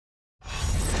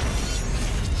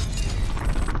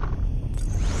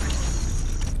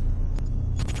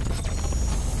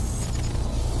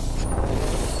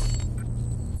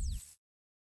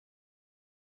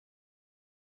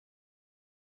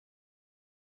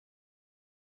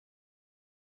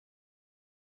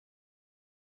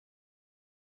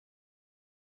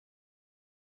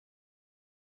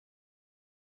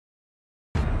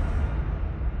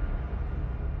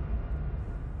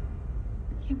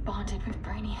bonded with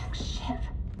Brainiac's ship.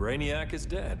 Brainiac is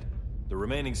dead. The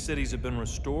remaining cities have been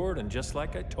restored, and just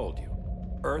like I told you,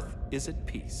 Earth is at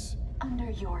peace.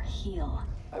 Under your heel.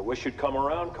 I wish you'd come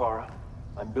around, Kara.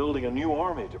 I'm building a new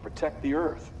army to protect the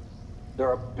Earth. There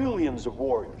are billions of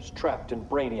warriors trapped in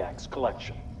Brainiac's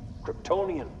collection.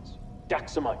 Kryptonians,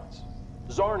 Daxamites,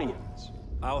 Zarnians.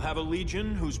 I'll have a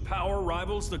legion whose power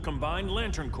rivals the combined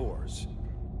Lantern Corps.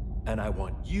 And I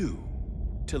want you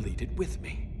to lead it with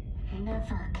me.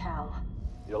 Never, Cal.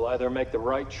 You'll either make the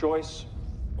right choice,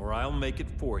 or I'll make it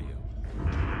for you.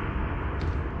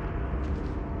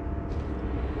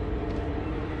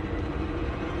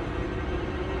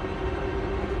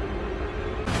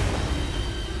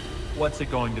 What's it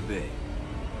going to be?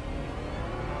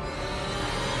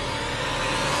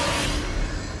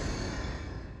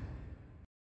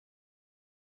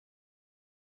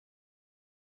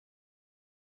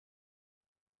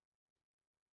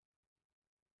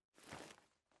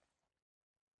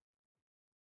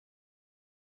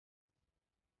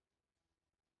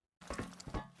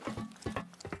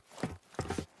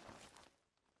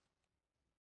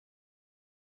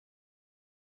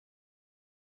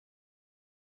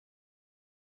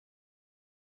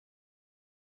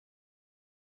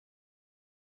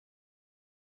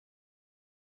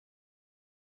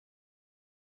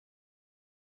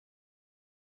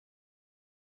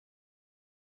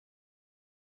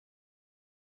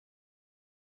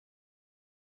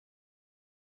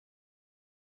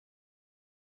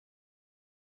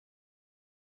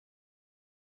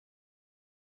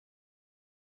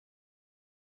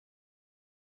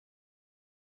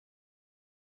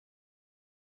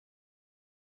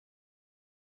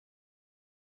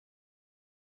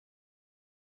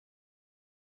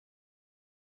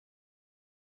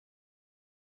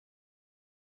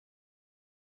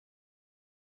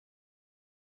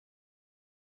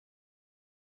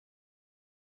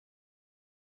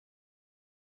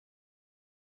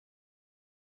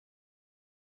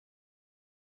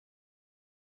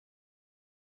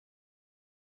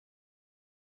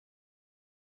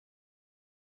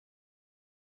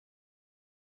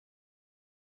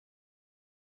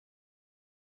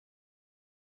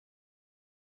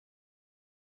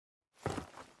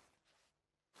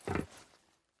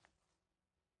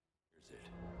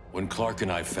 When Clark and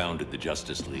I founded the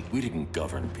Justice League, we didn't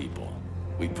govern people.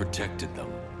 We protected them,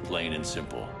 plain and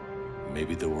simple.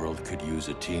 Maybe the world could use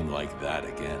a team like that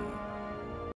again.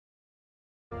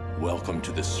 Welcome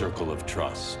to the Circle of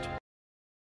Trust.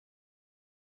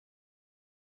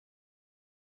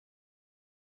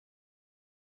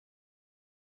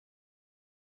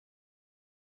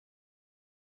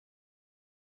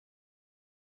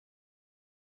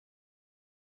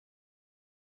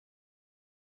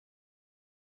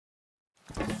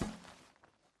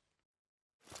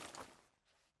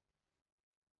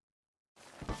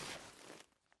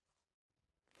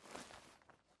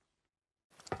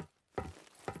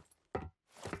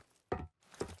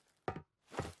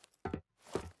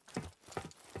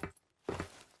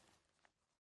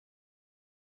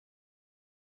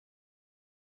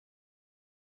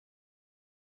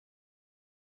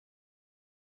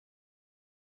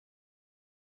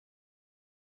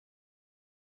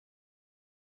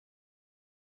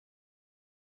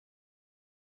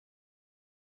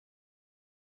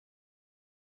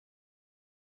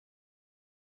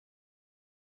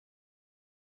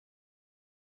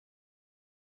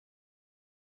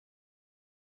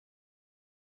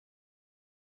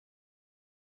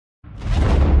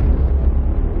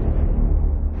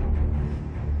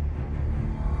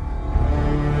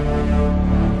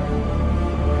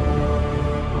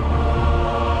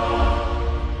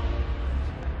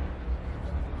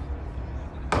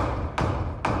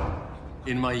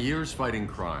 In my years fighting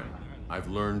crime, I've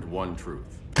learned one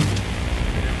truth.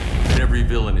 That every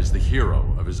villain is the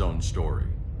hero of his own story.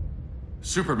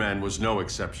 Superman was no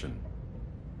exception.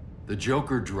 The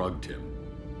Joker drugged him,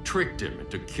 tricked him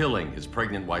into killing his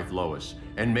pregnant wife Lois,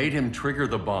 and made him trigger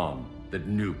the bomb that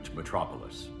nuked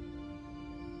Metropolis.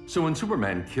 So when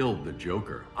Superman killed the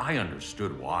Joker, I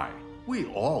understood why. We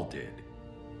all did.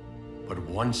 But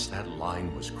once that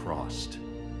line was crossed,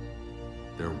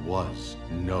 there was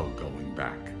no going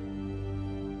back.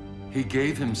 He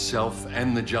gave himself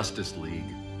and the Justice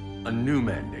League a new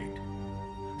mandate.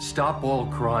 Stop all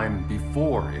crime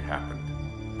before it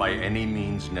happened, by any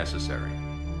means necessary.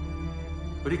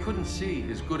 But he couldn't see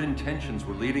his good intentions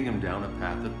were leading him down a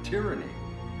path of tyranny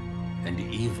and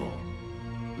evil.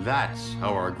 That's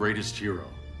how our greatest hero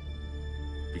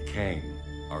became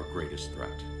our greatest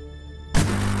threat.